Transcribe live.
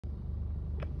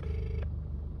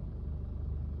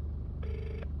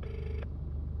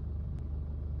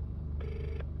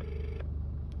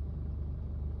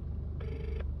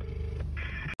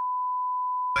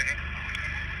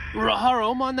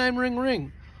Hello, my name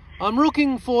Ring. I'm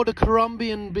looking for the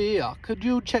Columbian beer. Could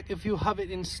you check if you have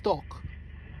it in stock?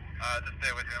 Just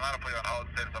bear with me, mate. I'll put you on hold.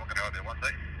 See if someone can help you. One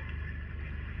sec.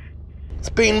 It's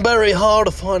been very hard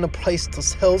to find a place that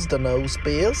sells the nose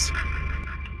beers.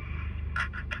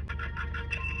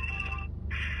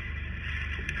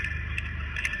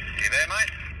 You there,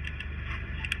 mate?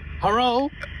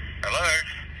 Hello? Hello?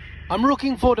 I'm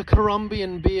looking for the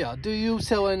Columbian beer. Do you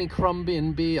sell any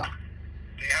Columbian beer?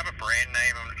 Do you have a brand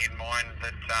name in mind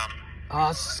that,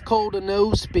 It's called a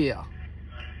nose beer.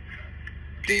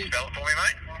 can you spell it for me,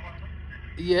 mate?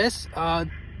 Yes,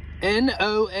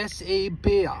 N-O-S-E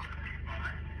beer.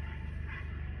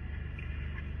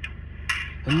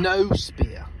 A nose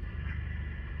beer.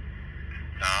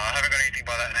 No, I haven't got anything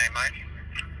by that name, mate.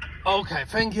 Okay,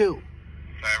 thank you.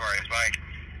 No worries, mate.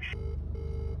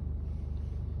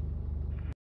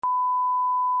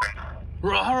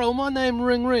 Hello, my name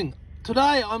Ring.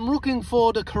 Today I'm looking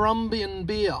for the Columbian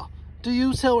beer. Do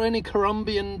you sell any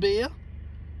Columbian beer?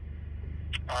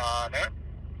 No.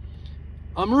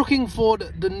 I'm looking for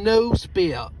the nose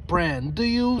beer brand. Do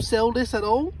you sell this at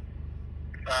all?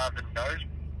 The nose?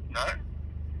 No?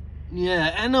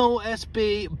 Yeah,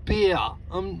 N-O-S-B beer.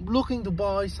 I'm looking to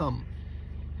buy some.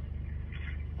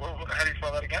 Well, how do you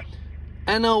spell that again?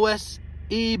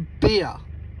 N-O-S-E beer.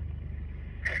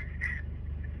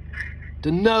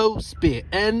 The nose beer.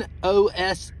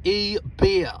 N-O-S-E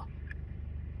beer.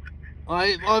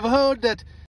 I've heard that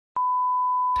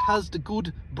has the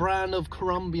good brand of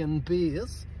Colombian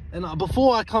beers. And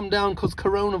before I come down, because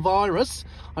coronavirus,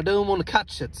 I don't want to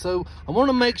catch it. So I want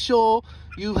to make sure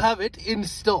you have it in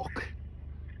stock.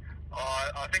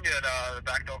 I think at the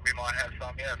back dog we might have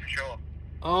some, yeah, for sure.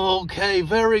 Okay,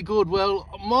 very good. Well,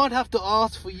 I might have to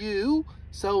ask for you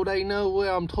so they know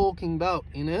where I'm talking about,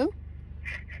 you know?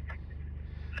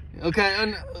 Okay,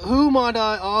 and who might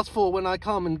I ask for when I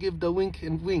come and give the wink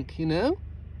and wink, you know?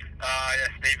 Yeah,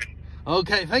 Stephen.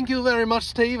 Okay, thank you very much,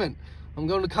 Stephen. I'm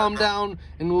going to come down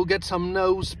and we'll get some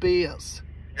nose beers.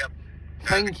 Yep.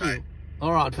 Thank you.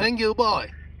 All right, thank you. Bye.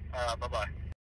 Bye-bye.